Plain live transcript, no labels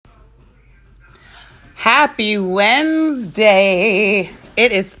Happy Wednesday.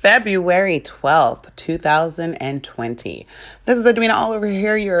 It is February 12th, 2020. This is Edwina all over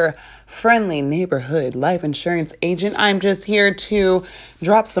here, your friendly neighborhood life insurance agent. I'm just here to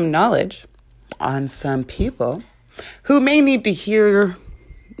drop some knowledge on some people who may need to hear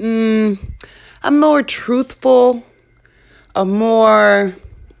a more truthful, a more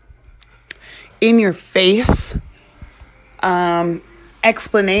in-your-face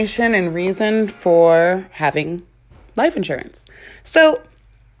explanation and reason for having life insurance. So,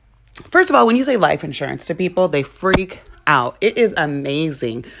 first of all, when you say life insurance to people, they freak out. It is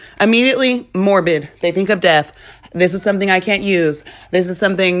amazing. Immediately morbid. They think of death. This is something I can't use. This is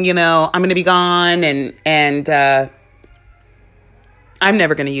something, I'm going to be gone and I'm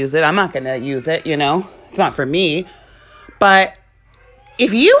never going to use it. I'm not going to use it, It's not for me. But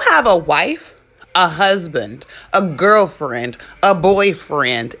if you have a wife, a husband, a girlfriend, a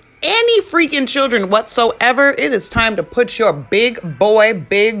boyfriend, any freaking children whatsoever, it is time to put your big boy,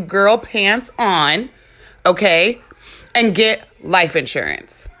 big girl pants on, okay, and get life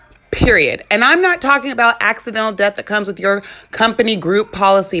insurance, period. And I'm not talking about accidental death that comes with your company group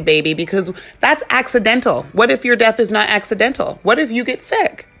policy, baby, because that's accidental. What if your death is not accidental? What if you get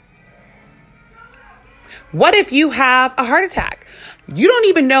sick? What if you have a heart attack? You don't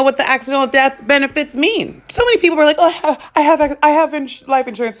even know what the accidental death benefits mean. So many people are like, oh, I have life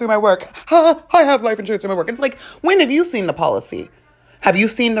insurance through my work. I have life insurance through my work. It's like, when have you seen the policy? Have you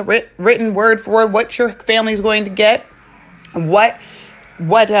seen the written word for word what your family is going to get? What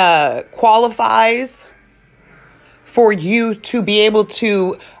qualifies for you to be able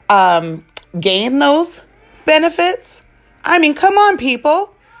to gain those benefits? I mean, come on,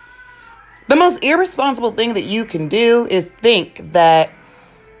 people. The most irresponsible thing that you can do is think that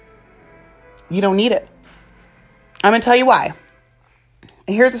you don't need it. I'm going to tell you why.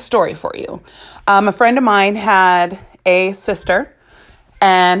 Here's a story for you. A friend of mine had a sister,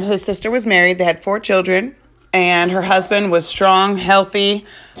 and his sister was married. They had 4 children, and her husband was strong, healthy,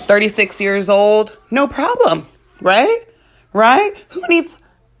 36 years old. No problem, right? Right?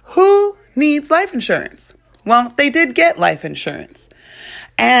 Who needs life insurance? Well, they did get life insurance.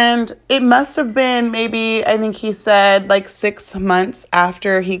 And it must have been maybe, I think he said, like 6 months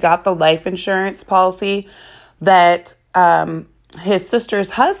after he got the life insurance policy that his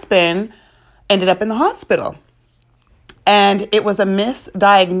sister's husband ended up in the hospital. And it was a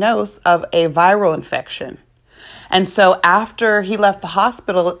misdiagnosis of a viral infection. And so after he left the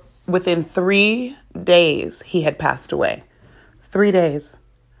hospital, within 3 days, he had passed away. 3 days.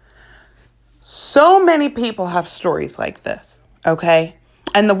 So many people have stories like this, okay?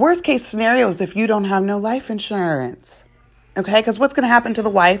 And the worst case scenario is if you don't have no life insurance, okay? Because what's going to happen to the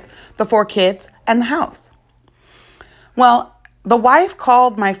wife, the 4 kids, and the house? Well, the wife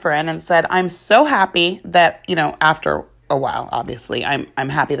called my friend and said, I'm so happy that, after a while, obviously, I'm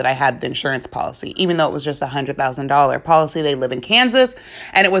happy that I had the insurance policy, even though it was just $100,000 policy. They live in Kansas,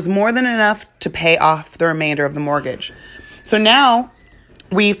 and it was more than enough to pay off the remainder of the mortgage. So now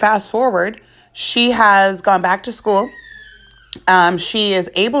we fast forward. She has gone back to school. She is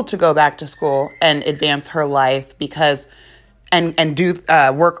able to go back to school and advance her life and do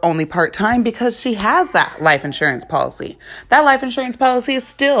work only part-time because she has that life insurance policy. That life insurance policy is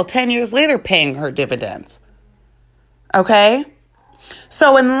still 10 years later paying her dividends. Okay?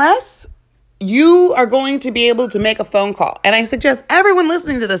 So unless you are going to be able to make a phone call, and I suggest everyone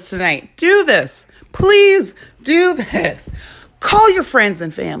listening to this tonight, do this. Please do this. Call your friends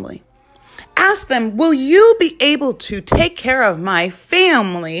and family. Ask them, will you be able to take care of my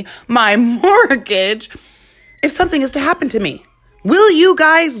family, my mortgage, if something is to happen to me? Will you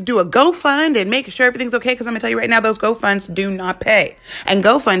guys do a GoFund and make sure everything's okay? Because I'm going to tell you right now, those GoFunds do not pay. And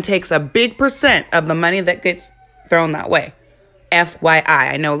GoFund takes a big percent of the money that gets thrown that way. FYI.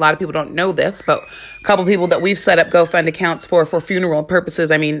 I know a lot of people don't know this, but a couple people that we've set up GoFund accounts for funeral purposes,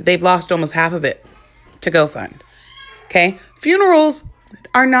 they've lost almost half of it to GoFund. Okay? Funerals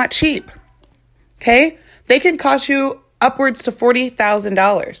are not cheap. Okay? They can cost you upwards to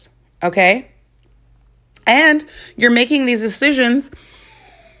 $40,000. Okay? And you're making these decisions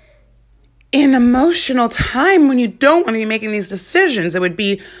in emotional time when you don't want to be making these decisions. It would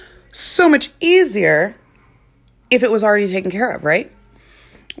be so much easier if it was already taken care of, right?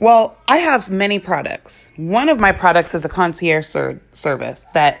 Well, I have many products. One of my products is a concierge service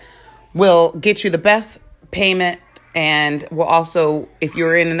that will get you the best payment and will also, if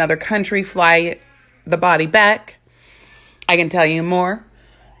you're in another country, fly the body back. I can tell you more.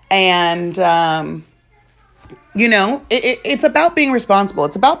 And, it's about being responsible.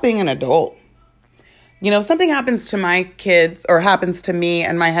 It's about being an adult. If something happens to my kids or happens to me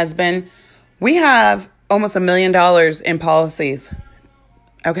and my husband, We have almost $1 million in policies.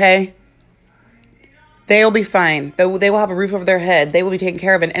 Okay? They'll be fine. They will have a roof over their head. They will be taken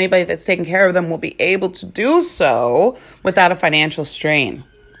care of, and anybody that's taking care of them will be able to do so without a financial strain,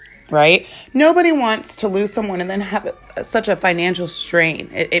 right? Nobody wants to lose someone and then have such a financial strain.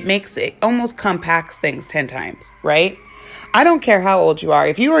 It almost compacts things 10 times, right? I don't care how old you are.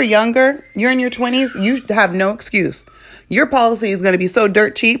 If you are younger, you're in your 20s, you have no excuse. Your policy is going to be so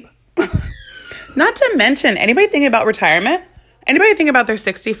dirt cheap. Not to mention, anybody thinking about retirement? Anybody thinking about their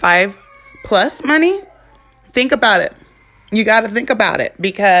 65 plus money? Think about it. You got to think about it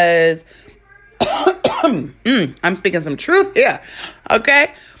because I'm speaking some truth here.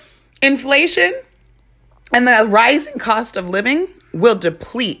 Okay. Inflation and the rising cost of living will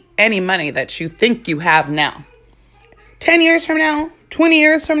deplete any money that you think you have now. 10 years from now, 20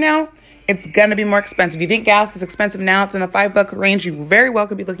 years from now, it's going to be more expensive. You think gas is expensive now, it's in the $5 range, you very well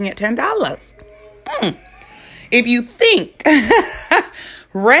could be looking at $10. If you think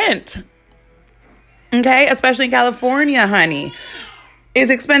rent, okay, especially in California, honey, is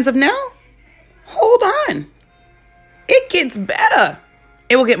expensive now, hold on. It gets better.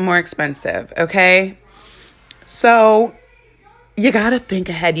 It will get more expensive, okay? So you got to think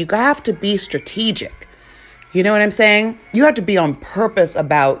ahead. You have to be strategic. You know what I'm saying? You have to be on purpose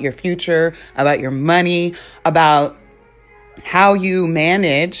about your future, about your money, about how you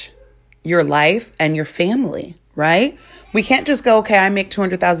manage your life and your family, right? We can't just go, okay, I make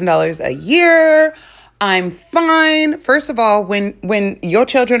 $200,000 a year. I'm fine. First of all, when your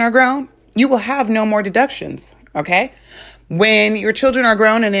children are grown, you will have no more deductions, okay? When your children are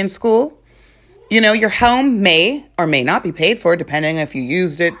grown and in school, you know, your home may or may not be paid for, depending if you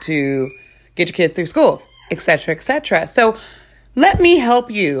used it to get your kids through school, et cetera, et cetera. So let me help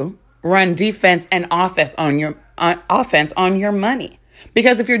you run defense and offense on your money.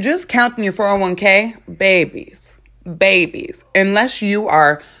 Because if you're just counting your 401k, babies, unless you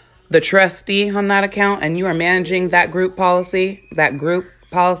are the trustee on that account and you are managing that group policy,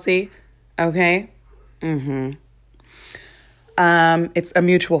 okay? It's a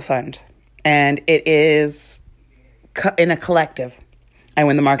mutual fund and it is in a collective. And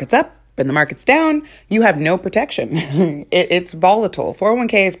when the market's up and the market's down, you have no protection. It's volatile.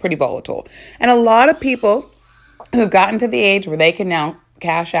 401k is pretty volatile. And a lot of people who've gotten to the age where they can now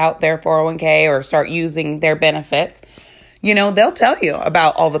cash out their 401k or start using their benefits, you know, they'll tell you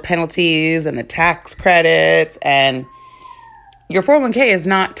about all the penalties and the tax credits, and your 401k is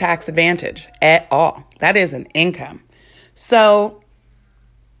not tax advantage at all. That is an income. So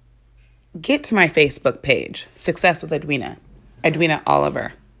get to my Facebook page, Success with Edwina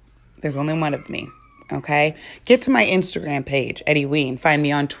Oliver. There's only one of me, okay? Get to my Instagram page, Eddie Ween. Find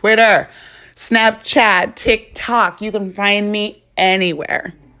me on Twitter, Snapchat, TikTok. You can find me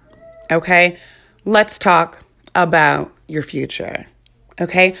anywhere, okay? Let's talk about your future,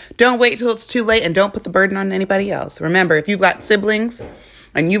 okay? Don't wait till it's too late and don't put the burden on anybody else. Remember, if you've got siblings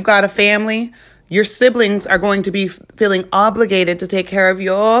and you've got a family, your siblings are going to be feeling obligated to take care of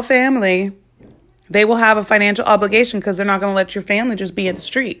your family. They will have a financial obligation because they're not going to let your family just be in the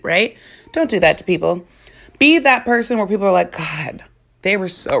street, right? Don't do that to people. Be that person where people are like, God, they were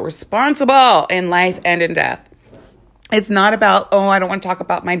so responsible in life and in death. It's not about, oh, I don't want to talk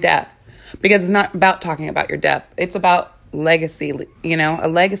about my death, because it's not about talking about your death. It's about legacy, you know, a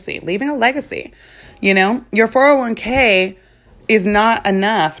legacy, leaving a legacy. You know, your 401k is not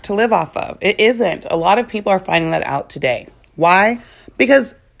enough to live off of. It isn't. A lot of people are finding that out today. Why?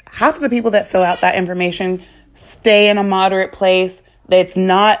 Because half of the people that fill out that information stay in a moderate place. It's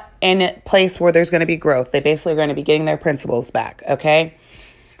not in a place where there's going to be growth. They basically are going to be getting their principles back, okay?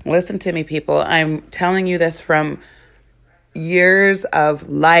 Listen to me, people. I'm telling you this from years of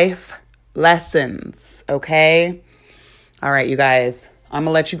life lessons, okay? All right, you guys. I'm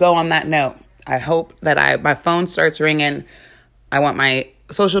going to let you go on that note. I hope that my phone starts ringing. I want my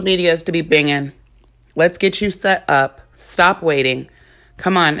social medias to be binging. Let's get you set up. Stop waiting.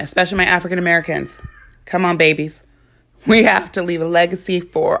 Come on, especially my African Americans. Come on, babies. We have to leave a legacy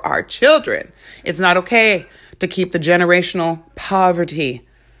for our children. It's not okay to keep the generational poverty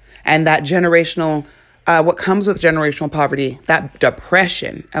and that generational, what comes with generational poverty, that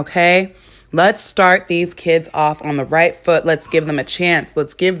depression, okay? Let's start these kids off on the right foot. Let's give them a chance.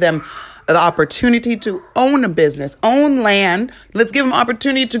 Let's give them the opportunity to own a business, own land. Let's give them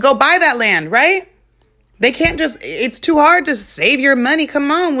opportunity to go buy that land, right? They can't just, it's too hard to save your money. Come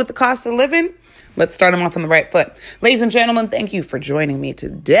on, with the cost of living. Let's start them off on the right foot. Ladies and gentlemen, thank you for joining me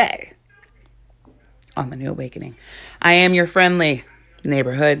today on The New Awakening. I am your friendly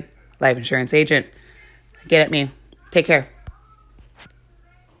neighborhood life insurance agent. Get at me. Take care.